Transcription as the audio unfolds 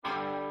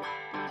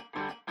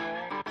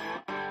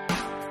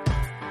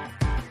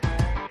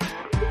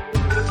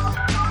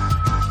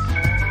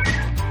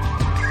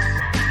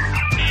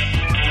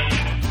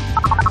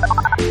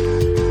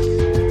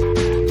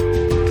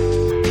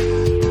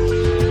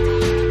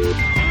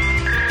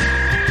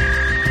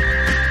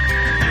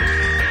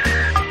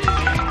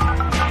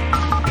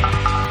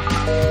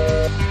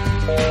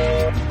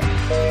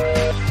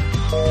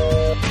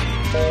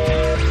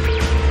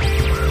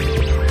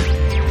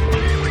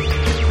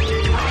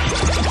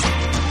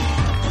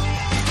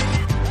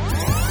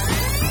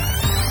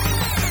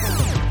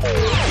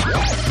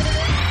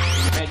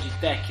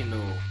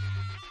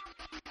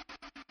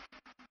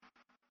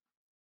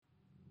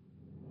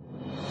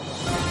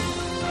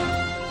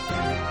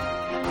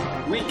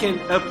Weekend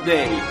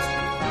Update.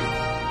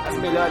 As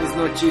melhores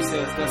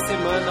notícias da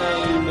semana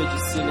em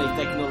Medicina e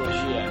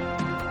Tecnologia.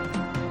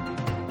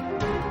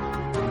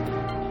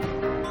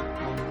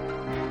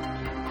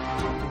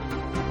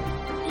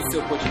 O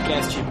seu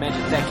podcast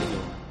Medicina.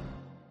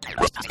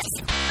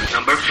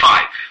 Number 5.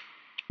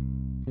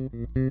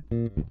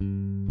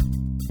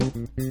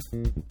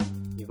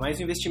 E mais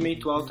um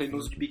investimento alto no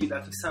uso de Big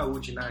Data em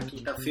saúde. Na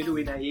quinta-feira, o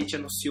NIH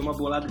anunciou uma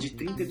bolada de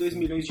 $32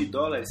 milhões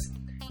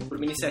por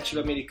uma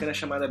iniciativa americana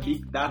chamada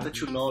Big Data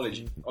to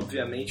Knowledge,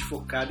 obviamente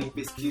focada em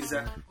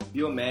pesquisa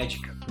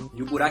biomédica.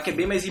 E o buraco é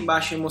bem mais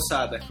embaixo, hein,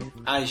 moçada?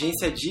 A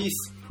agência diz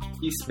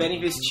que espera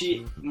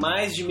investir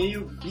mais de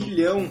 $500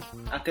 bilhão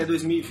até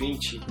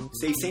 2020,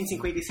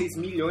 $656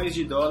 milhões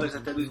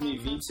até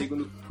 2020,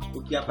 segundo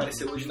o que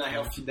apareceu hoje na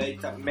Health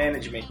Data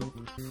Management.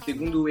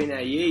 Segundo o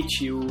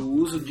NIH, o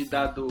uso de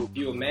dado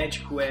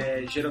biomédico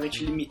é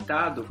geralmente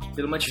limitado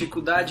por uma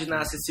dificuldade na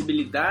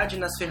acessibilidade,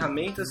 nas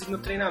ferramentas e no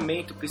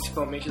treinamento,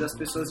 principalmente das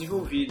pessoas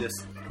envolvidas.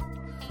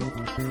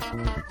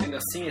 Sendo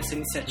assim, essa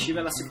iniciativa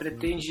ela se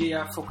pretende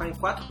a focar em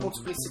 4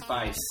 pontos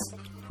principais: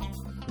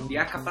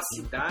 criar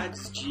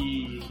capacidades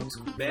de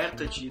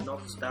descoberta de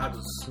novos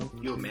dados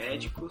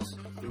biomédicos,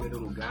 em primeiro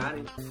lugar.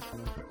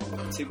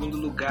 Em segundo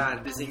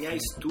lugar, desenhar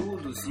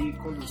estudos e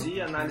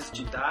conduzir análise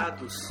de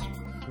dados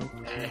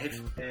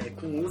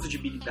com o uso de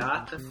Big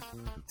Data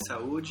em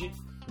saúde.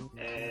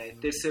 Em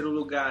terceiro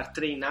lugar,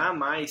 treinar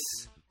mais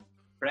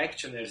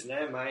practitioners,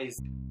 mais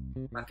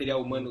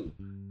material humano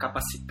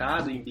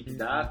capacitado em Big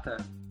Data.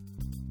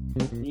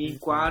 E em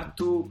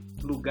quarto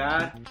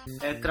lugar,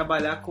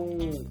 trabalhar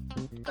com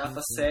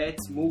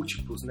datasets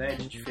múltiplos,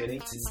 de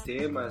diferentes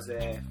sistemas,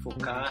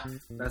 focar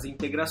nas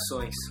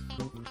integrações.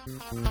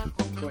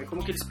 Bom, e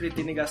como que eles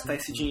pretendem gastar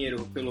esse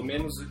dinheiro? Pelo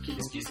menos o que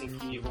eles dizem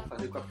que vão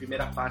fazer com a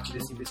primeira parte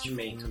desse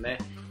investimento,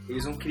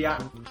 Eles vão criar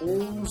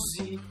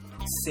 11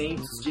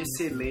 centros de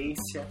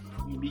excelência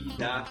em Big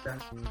Data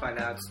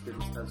espalhados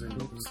pelos Estados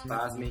Unidos.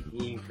 Pasmem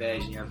e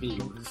invejem,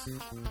 amigos.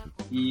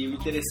 E o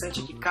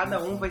interessante é que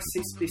cada um vai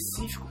ser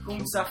específico para um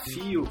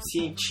desafio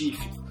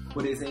científico.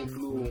 Por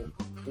exemplo,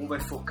 um vai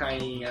focar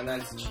em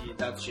análise de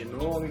dados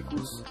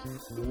genômicos,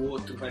 o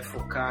outro vai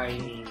focar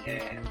em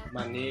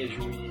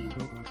manejo e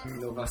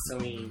inovação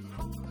em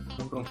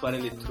prontuário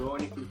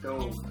eletrônico. Então,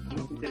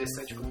 muito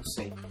interessante como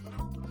sempre.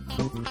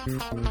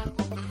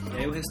 E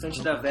aí o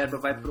restante da verba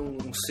vai para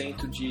um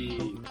centro de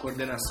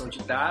coordenação de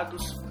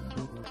dados,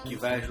 que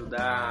vai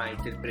ajudar a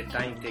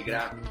interpretar e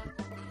integrar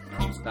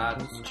os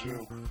dados de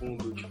um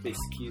fundo de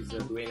pesquisa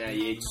do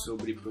NIH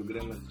sobre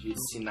programas de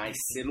sinais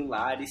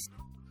celulares.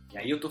 E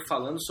aí eu estou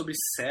falando sobre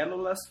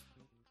células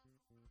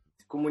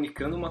se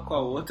comunicando uma com a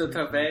outra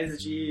através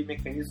de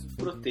mecanismos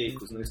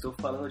proteicos. Não estou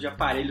falando de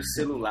aparelhos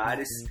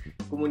celulares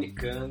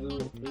comunicando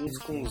uns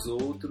com os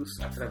outros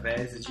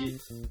através de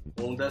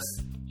ondas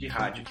de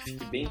rádio, que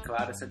fique bem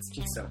clara essa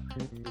distinção.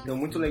 Então,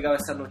 muito legal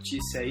essa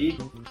notícia aí,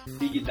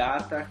 Big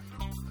Data,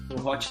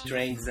 no Hot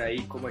Trends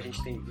aí, como a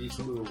gente tem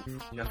visto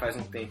já faz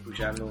um tempo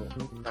já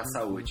na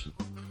saúde.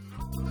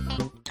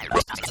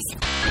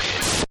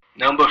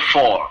 Number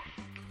 4.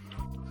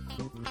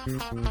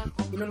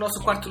 E no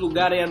nosso quarto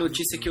lugar é a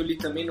notícia que eu li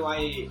também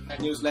na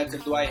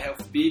newsletter do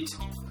iHealthBeat.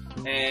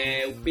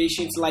 O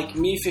Patients Like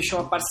Me fechou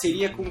uma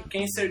parceria com o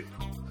Cancer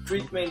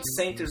Treatment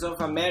Centers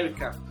of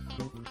America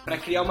para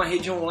criar uma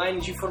rede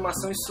online de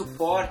informação e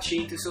suporte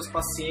entre seus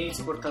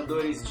pacientes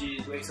portadores de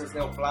doenças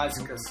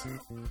neoplásicas,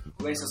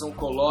 doenças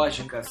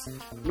oncológicas,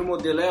 no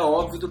modelo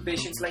óbvio do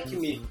Patients Like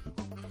Me.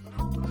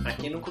 Para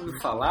quem nunca ouviu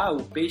falar,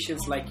 o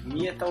Patients Like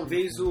Me é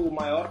talvez o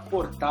maior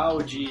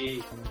portal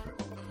de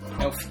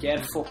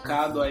healthcare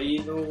focado aí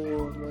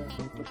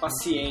no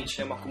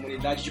paciente, uma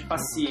comunidade de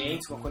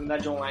pacientes, uma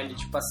comunidade online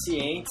de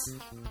pacientes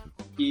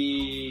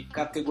e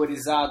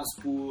categorizados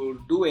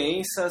por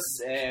doenças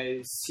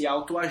se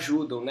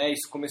autoajudam,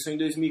 Isso começou em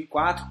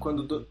 2004,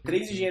 quando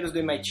 3 engenheiros do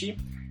MIT,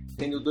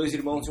 tendo 2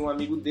 irmãos e um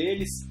amigo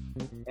deles,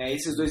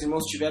 esses 2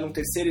 irmãos tiveram um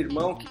terceiro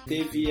irmão que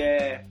ele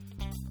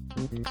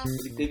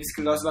teve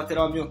esclerose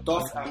lateral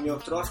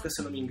amiotrófica,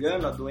 se eu não me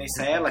engano, a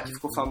doença que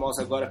ficou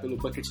famosa agora pelo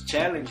Bucket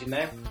Challenge,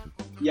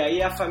 E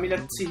aí a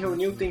família se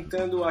reuniu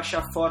tentando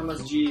achar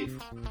formas de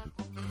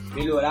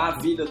melhorar a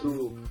vida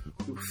do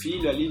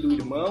filho ali, do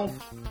irmão,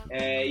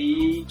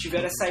 e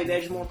tiveram essa ideia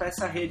de montar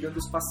essa rede onde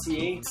os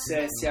pacientes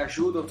se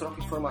ajudam,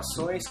 trocam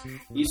informações,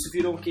 e isso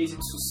virou um case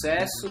de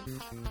sucesso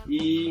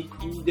e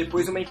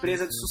depois uma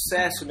empresa de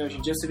sucesso, Hoje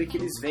em dia você vê que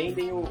eles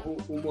vendem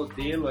o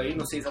modelo aí,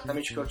 não sei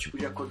exatamente qual é o tipo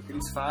de acordo que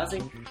eles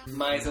fazem,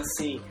 mas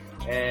assim,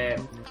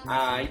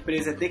 a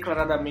empresa é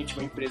declaradamente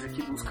uma empresa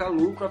que busca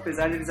lucro,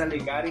 apesar de eles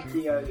alegarem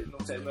que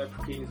não é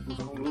porque eles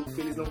buscam lucro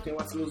que eles não têm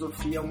uma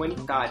filosofia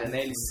humanitária,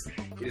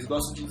 Eles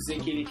gostam de dizer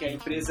que a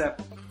empresa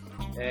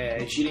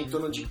gira em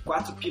torno de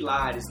 4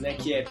 pilares,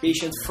 que é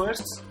Patient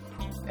First,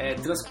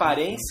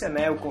 transparência,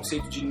 o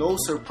conceito de No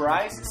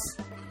Surprises,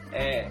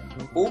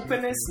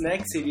 Openness,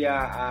 que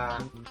seria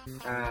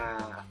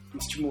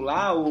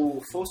estimular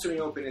o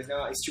Fostering Openness,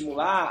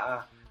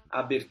 estimular a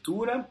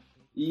abertura,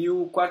 E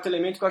o quarto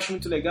elemento que eu acho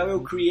muito legal é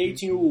o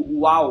creating o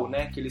wow,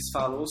 né, que eles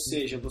falam, ou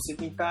seja, você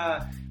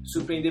tentar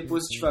surpreender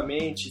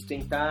positivamente,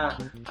 tentar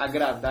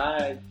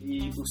agradar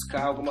e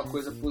buscar alguma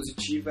coisa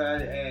positiva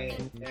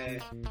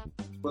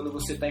quando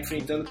você está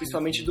enfrentando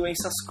principalmente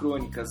doenças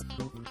crônicas.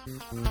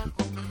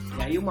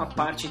 E aí uma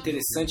parte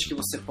interessante que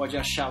você pode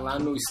achar lá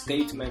no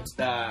statement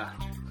da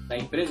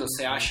empresa,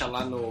 você acha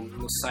lá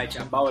no site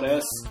About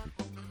Us,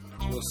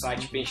 no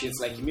site Patients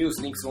Like Me, os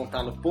links vão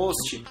estar no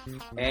post,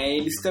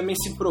 eles também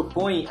se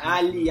propõem a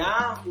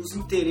aliar os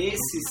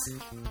interesses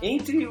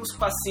entre os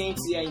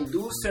pacientes e a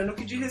indústria no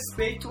que diz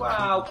respeito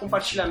ao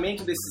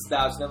compartilhamento desses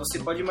dados, né? Você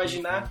pode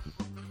imaginar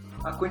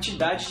a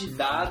quantidade de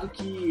dado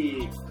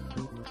que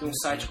um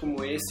site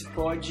como esse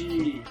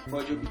pode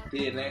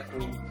obter, né? Com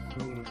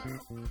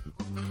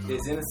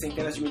dezenas,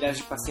 centenas de milhares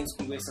de pacientes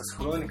com doenças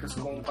crônicas,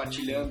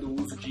 compartilhando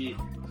o uso de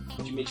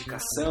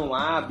medicação,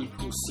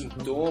 hábitos,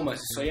 sintomas.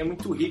 Isso aí é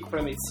muito rico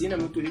para a medicina, é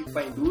muito rico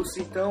para a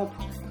indústria. Então,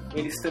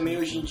 eles também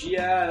hoje em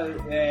dia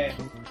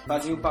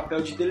fazem o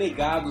papel de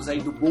delegados aí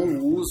do bom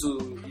uso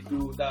e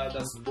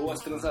das boas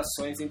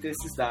transações entre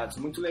esses dados.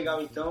 Muito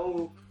legal.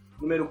 Então,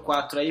 número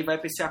 4 aí vai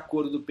para esse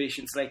acordo do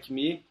Patients Like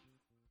Me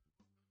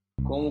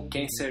com o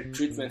Cancer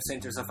Treatment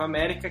Centers of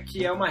America,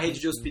 que é uma rede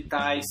de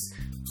hospitais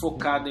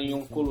focada em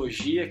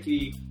oncologia,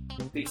 que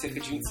tem cerca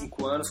de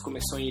 25 anos,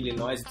 começou em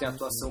Illinois e tem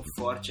atuação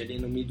forte ali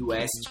no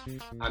Midwest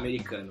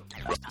americano.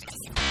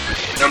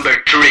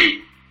 Number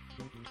 3.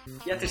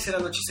 E a terceira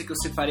notícia que eu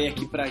separei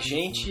aqui pra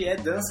gente é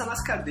dança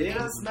nas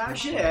cadeiras na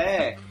GE.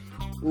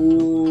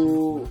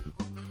 O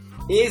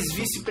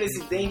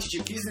ex-vice-presidente de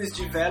Business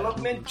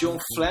Development, John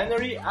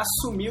Flannery,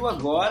 assumiu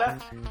agora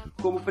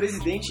como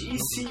presidente e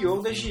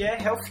CEO da GE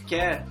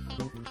Healthcare.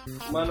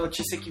 Uma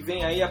notícia que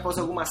vem aí após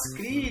algumas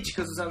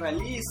críticas dos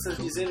analistas,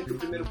 dizendo que o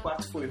primeiro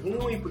quarto foi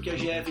ruim, porque a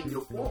GE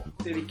vendeu pouco,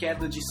 teve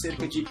queda de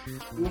cerca de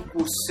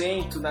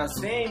 1% nas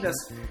vendas,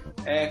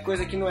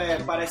 coisa que não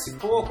parece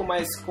pouco,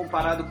 mas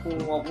comparado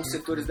com alguns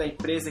setores da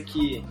empresa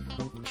que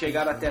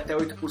chegaram até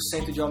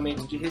 8% de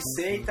aumento de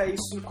receita,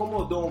 isso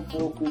incomodou um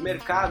pouco o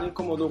mercado,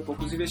 incomodou um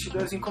pouco os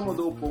investidores,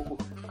 incomodou um pouco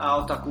a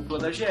alta cúpula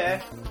da GE.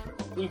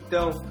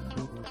 Então,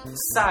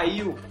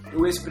 saiu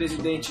o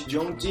ex-presidente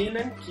John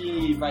Deanan,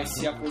 que vai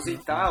se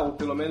aposentar, ou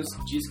pelo menos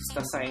diz que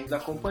está saindo da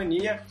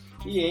companhia,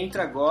 e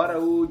entra agora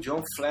o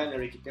John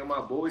Flannery, que tem um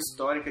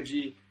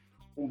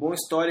bom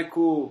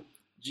histórico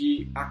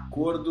de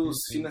acordos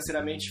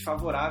financeiramente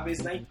favoráveis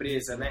na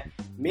empresa, né?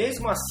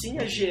 Mesmo assim,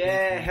 a GE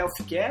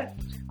Healthcare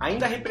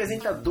ainda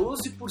representa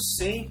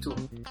 12%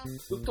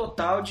 do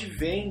total de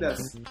vendas,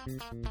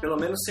 pelo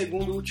menos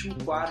segundo o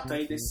último quarto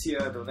aí desse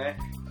ano, né?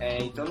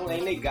 Então não é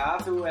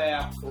inegável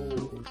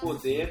o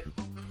poder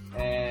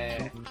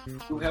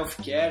do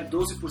healthcare,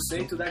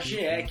 12% da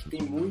GE, que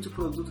tem muito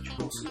produto de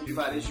consumo de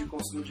varejo, de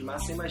consumo de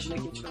massa. Você imagina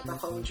que a gente não está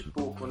falando de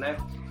pouco, né?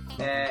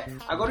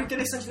 Agora o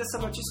interessante dessa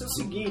notícia é o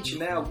seguinte,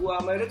 né?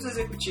 A maioria dos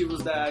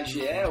executivos da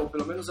GE, ou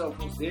pelo menos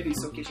alguns deles,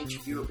 são que a gente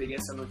viu, eu peguei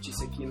essa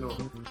notícia aqui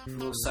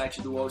no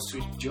site do Wall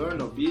Street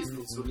Journal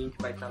Business, o link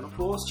vai estar no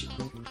post.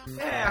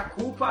 A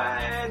culpa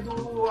é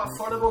do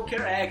Affordable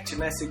Care Act,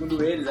 né?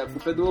 Segundo eles, a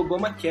culpa é do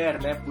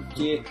Obamacare, né?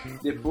 Porque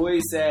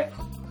depois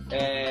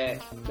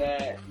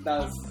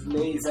das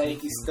leis aí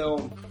que estão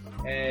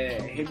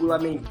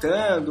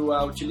regulamentando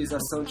a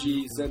utilização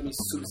de exames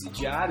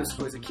subsidiários,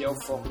 coisa que é o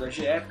foco da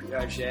GE.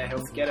 A GE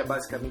Healthcare é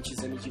basicamente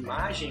exame de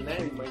imagem, né?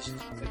 Exame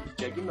de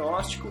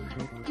diagnóstico.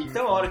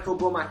 Então, a hora que o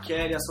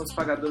Obamacare e a ação dos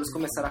pagadores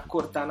começaram a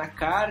cortar na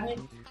carne,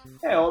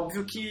 é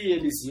óbvio que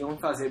eles iam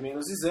fazer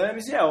menos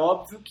exames e é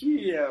óbvio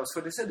que os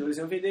fornecedores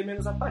iam vender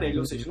menos aparelho.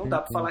 Ou seja, não dá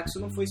para falar que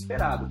isso não foi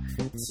esperado.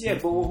 Se é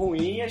bom ou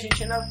ruim, a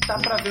gente ainda tá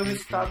para ver o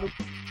resultado.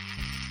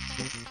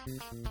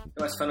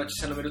 Então essa foi a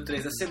notícia número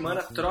 3 da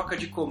semana, troca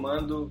de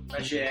comando na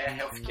GE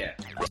Healthcare.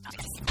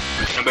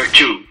 Number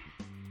 2.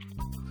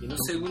 E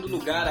no segundo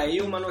lugar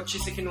aí, uma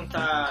notícia que não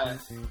está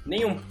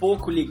nem um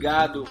pouco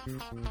ligado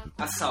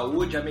à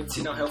saúde, à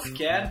medicina, ao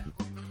healthcare,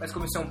 mas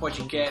como isso é um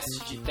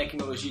podcast de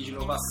tecnologia e de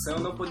inovação,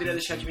 não poderia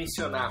deixar de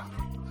mencionar.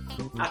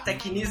 A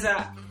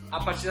Tecnologia,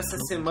 a partir dessa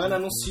semana,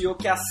 anunciou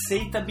que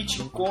aceita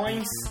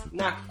bitcoins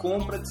na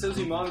compra de seus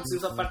imóveis, de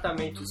seus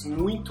apartamentos.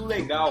 Muito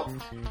legal.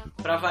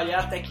 Para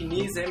variar, a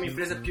Tecnologia é uma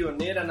empresa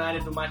pioneira na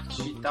área do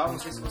marketing digital. Não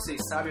sei se vocês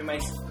sabem,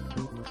 mas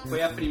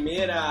foi a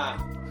primeira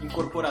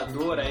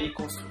incorporadora e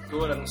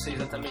construtora, não sei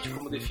exatamente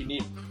como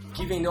definir,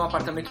 que vendeu um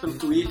apartamento pelo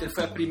Twitter,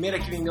 foi a primeira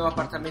que vendeu um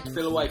apartamento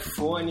pelo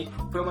iPhone,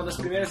 foi uma das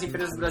primeiras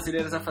empresas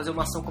brasileiras a fazer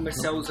uma ação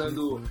comercial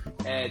usando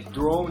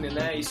drone,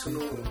 né? Isso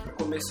no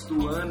começo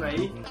do ano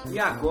aí, e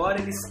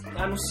agora eles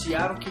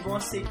anunciaram que vão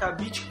aceitar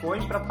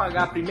Bitcoin para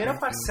pagar a primeira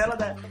parcela,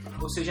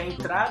 ou seja, a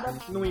entrada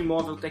no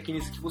imóvel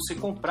Tecnologia que você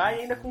comprar,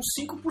 e ainda com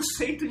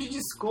 5% de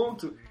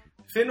desconto.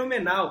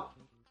 Fenomenal,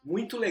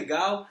 muito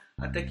legal.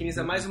 a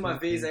Tecnisa mais uma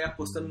vez aí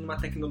apostando numa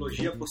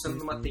tecnologia, apostando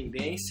numa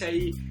tendência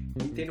e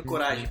tendo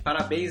coragem.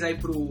 Parabéns aí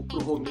pro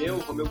Romeu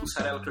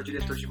Bussarello, que é o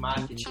diretor de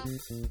marketing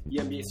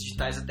e ambientes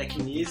digitais da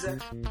Tecnisa,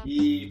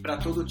 e para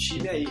todo o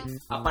time aí.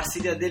 A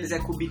parceria deles é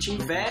com o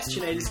BitInvest,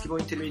 né? Eles que vão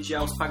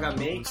intermediar os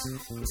pagamentos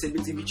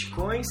recebidos em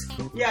bitcoins.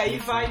 E aí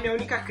vai minha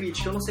única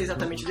crítica. Eu não sei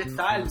exatamente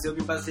detalhes, eu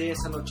me baseei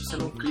essa notícia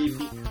num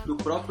clipe do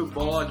próprio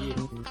blog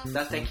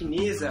da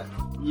Tecnisa,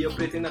 e eu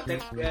pretendo até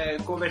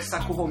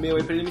conversar com o Romeu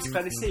para ele me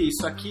esclarecer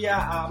isso. Aqui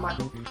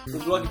o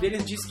blog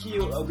deles diz que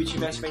o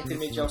BitInvest vai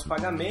intermediar os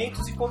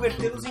pagamentos e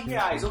convertê-los em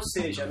reais, ou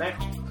seja, né,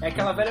 é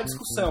aquela velha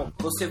discussão: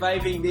 você vai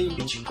vender em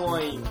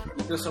Bitcoin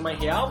e transformar em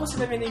real, ou você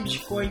vai vender em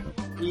Bitcoin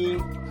e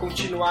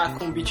continuar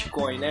com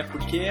Bitcoin, né?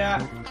 Porque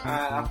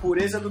a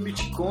pureza do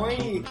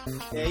Bitcoin,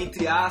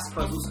 entre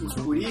aspas, os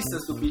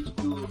puristas do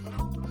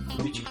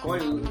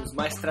Bitcoin, os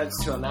mais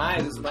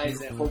tradicionais, os mais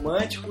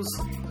românticos,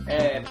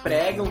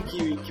 pregam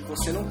que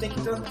você não tem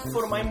que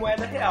transformar em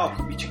moeda real,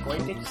 que o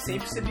Bitcoin tem que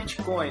sempre ser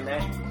Bitcoin, né?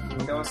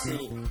 Então,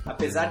 assim,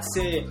 apesar de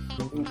ser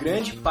um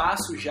grande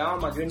passo já,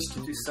 uma grande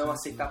instituição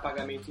aceitar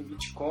pagamento em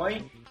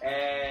Bitcoin,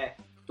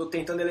 estou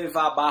tentando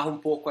elevar a barra um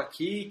pouco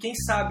aqui. Quem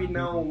sabe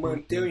não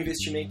manter o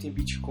investimento em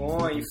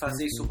Bitcoin e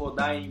fazer isso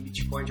rodar em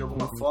Bitcoin de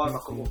alguma forma,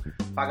 como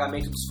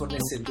pagamento dos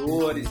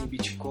fornecedores em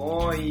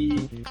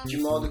Bitcoin, de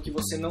modo que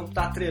você não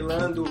está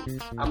atrelando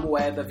a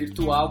moeda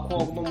virtual com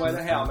alguma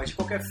moeda real. Mas de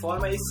qualquer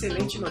forma,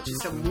 excelente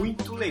notícia,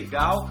 muito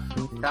legal,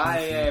 tá?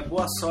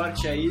 Boa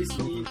sorte aí,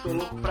 e tô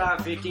louco para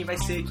ver quem vai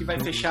ser que vai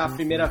fechar a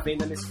primeira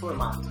venda nesse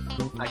formato.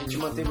 A gente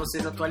mantém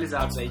vocês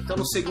atualizados aí. Então,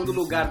 no segundo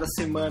lugar da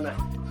semana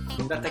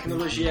da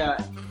tecnologia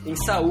em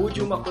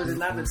saúde, uma coisa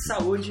nada de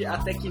saúde, a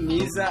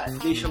Tecnisa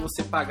deixa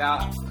você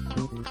pagar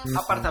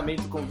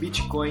apartamento com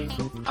Bitcoin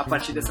a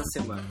partir dessa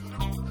semana.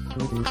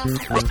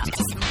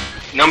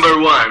 Number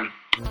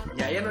 1.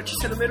 E aí a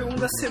notícia número 1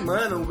 da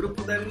semana: um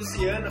grupo da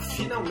Louisiana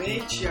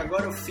finalmente,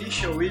 agora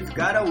official, we've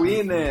got a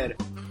winner.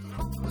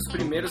 Os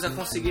primeiros a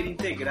conseguir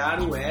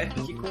integrar o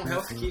Epic com o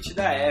Health Kit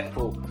da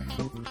Apple.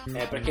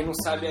 Para quem não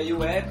sabe, aí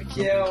o Epic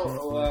é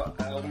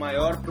o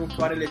maior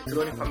prontuário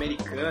eletrônico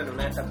americano,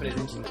 né? Está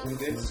presente em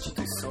grandes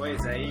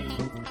instituições aí,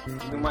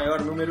 no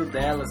maior número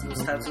delas nos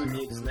Estados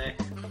Unidos, né?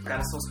 Os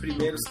caras são os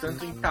primeiros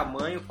tanto em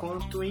tamanho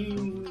quanto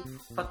em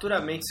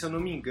faturamento, se eu não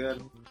me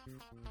engano.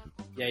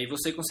 E aí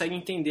você consegue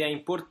entender a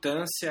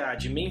importância, a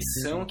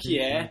dimensão que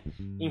é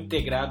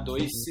integrar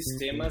dois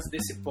sistemas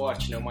desse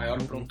porte, né? O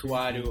maior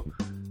prontuário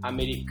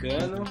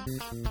americano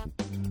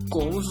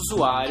com os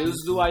usuários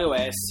do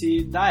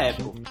iOS da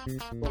Apple.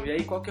 Bom, e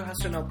aí qual que é o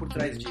racional por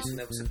trás disso,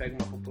 né? Você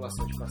pega uma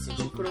população de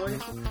paciente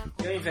crônico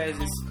e ao invés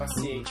desse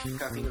paciente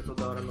ficar vindo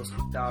toda hora no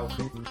hospital,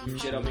 e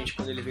geralmente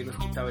quando ele vem no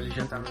hospital ele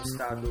já está num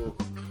estado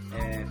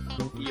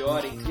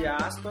pior, entre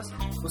aspas,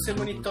 você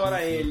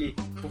monitora ele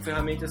com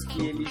ferramentas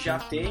que ele já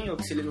tem, ou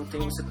que se ele não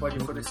tem você pode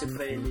fornecer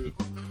para ele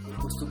um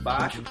custo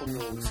baixo, como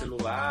um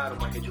celular,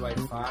 uma rede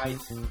Wi-Fi,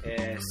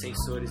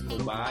 sensores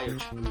mobile,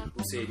 tipo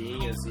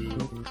pulseirinhas e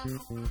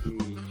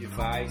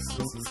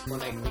devices que se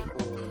conectem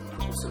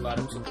com o celular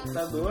ou com o seu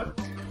computador,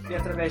 e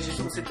através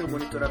disso você tem um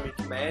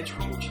monitoramento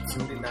médico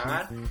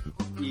multidisciplinar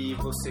e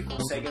você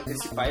consegue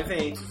antecipar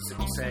eventos, você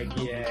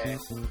consegue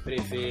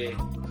prever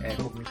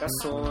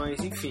complicações,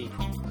 enfim.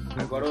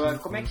 Agora,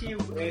 como é que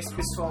esse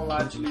pessoal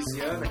lá de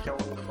Louisiana, que é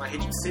uma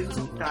rede de 6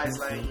 hospitais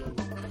lá em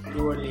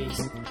New Orleans,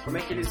 como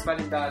é que eles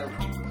validaram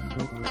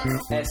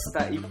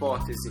esta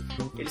hipótese?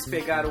 Eles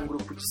pegaram um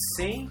grupo de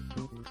 100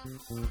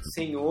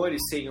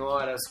 senhores,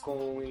 senhoras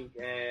com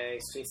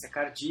insuficiência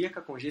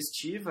cardíaca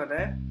congestiva,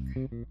 né?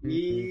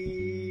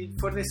 E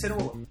forneceram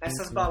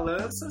essas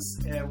balanças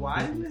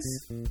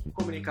wireless,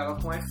 comunicavam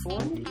com o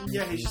iPhone e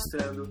ia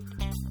registrando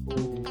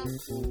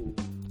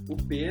o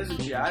peso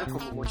diário,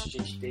 como um monte de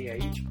gente tem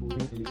aí, tipo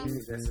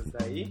inclines, essas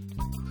daí.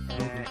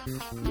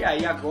 E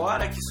aí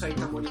agora que isso aí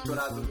está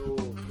monitorado no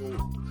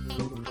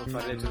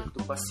prontuário eletrônico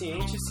do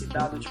paciente, esse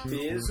dado de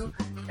peso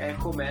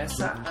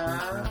começa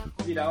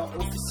a virar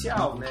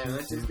oficial, né?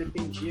 Antes eles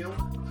dependiam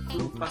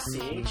do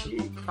paciente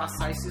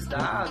passar esses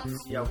dados,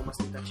 e algumas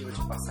tentativas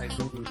de passar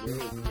isso por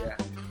e-mail, via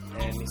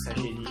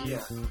mensageria,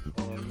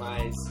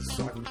 mas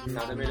isso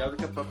nada melhor do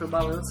que a própria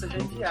balança já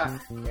enviar.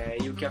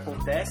 E o que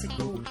acontece é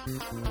que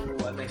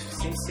a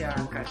insuficiência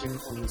cardíaca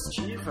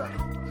congestiva,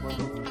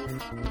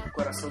 quando o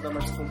coração dá uma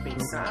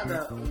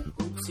descompensada,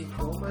 um dos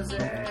sintomas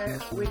é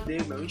o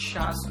edema, o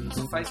inchaço.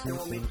 Isso faz ter um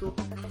aumento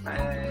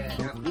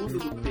agudo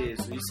do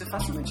peso. Isso é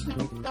facilmente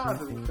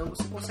detectável, então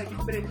você consegue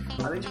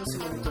além de você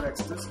monitorar a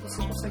distância,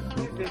 você consegue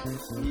prever.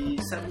 E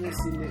sabe,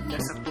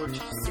 nessa corte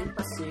de 100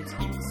 pacientes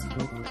que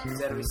eles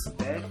fizeram esse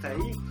beta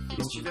aí,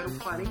 eles tiveram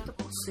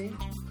 40%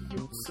 de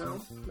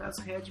redução nas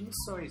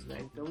readmissões, né?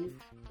 Então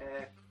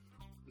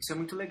isso é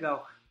muito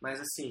legal. Mas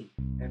assim,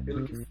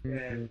 pelo que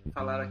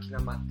falaram aqui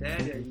na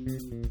matéria,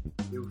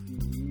 e eu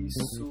vi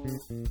isso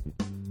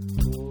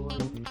no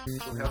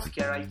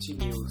Healthcare IT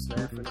News,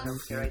 né? Foi no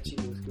Healthcare IT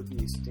News que eu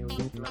vi isso, tem um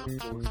link lá no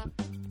post.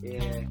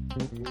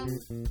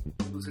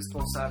 Um dos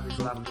responsáveis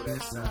lá por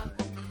essa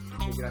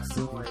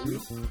integração aí,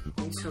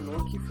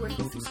 mencionou que foi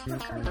difícil pra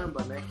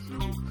caramba, né? Que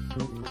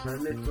o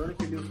computador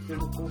eletrônico ele usa o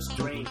termo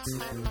constraints,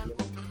 né? Ele é muito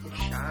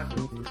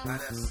fechado, tem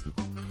várias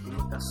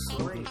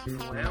limitações,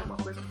 não é uma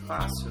coisa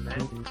fácil, né?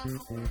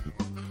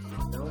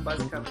 Então,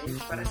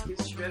 basicamente, parece que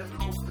eles tiveram que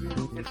construir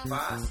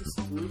interfaces,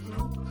 tudo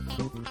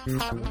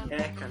na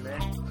munheca, né?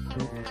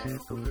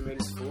 Foi o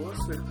primeiro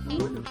esforço,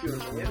 hercúleo,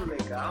 pioneiro,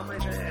 legal,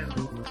 mas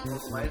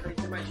logo mais vai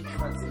ter mais gente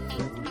fazendo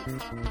aí.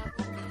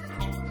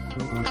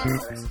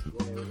 Parece que eu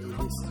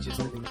vi esses dias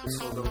também que o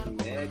pessoal da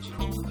Unimed, de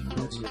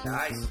Minas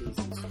Gerais, fez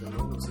isso também,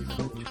 não sei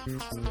exatamente o que é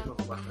esse sistema,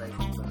 vou atrás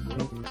dele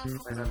também,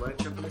 mas agora a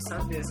gente vai começar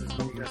a ver essas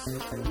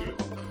integrações aí,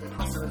 e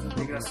passando as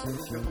integrações a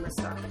gente vai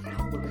começar a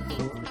poder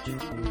ter outro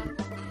tipo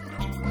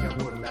de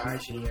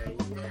abordagem aí,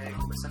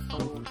 começar a ficar um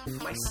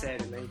pouco mais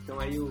sério, né? Então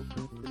aí o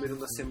número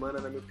da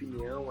semana, na minha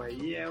opinião,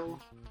 aí é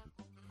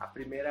a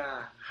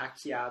primeira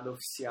hackeada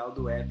oficial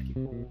do Epic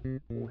com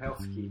o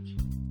Health Kit.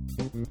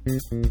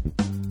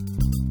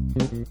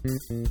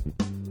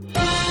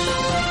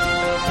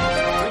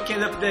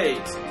 Weekend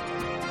Update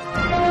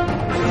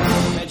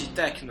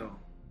Tecno.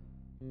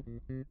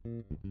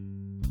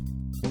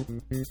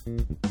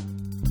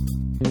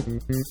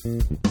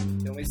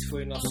 Então esse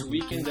foi o nosso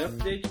Weekend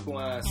Update com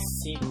as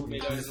 5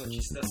 melhores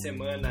notícias da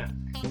semana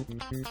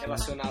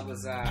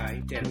relacionadas à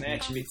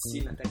internet,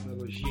 medicina,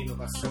 tecnologia,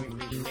 inovação,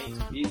 empreendimento,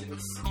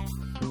 business.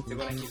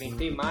 Semana que vem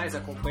tem mais,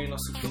 acompanhe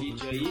nosso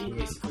feed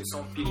aí. Esse foi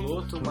só um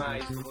piloto,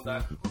 mas vamos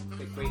dar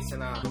sequência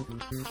na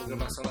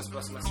programação nas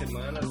próximas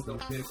semanas. Então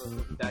percam as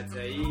novidades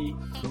aí,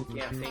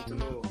 fiquem atento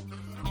no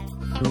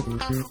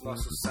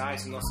nosso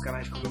site, no nosso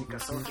canal de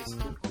comunicação,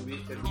 Facebook,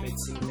 Twitter, do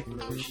Medicina e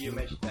Tecnologia, o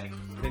Meditech.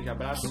 Um grande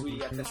abraço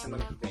e até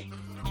semana que vem.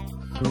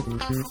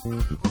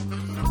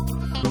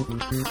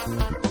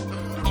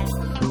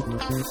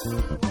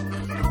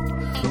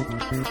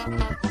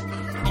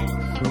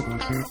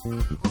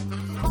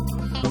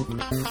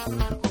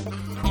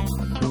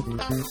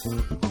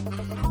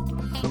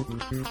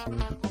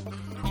 Thank you.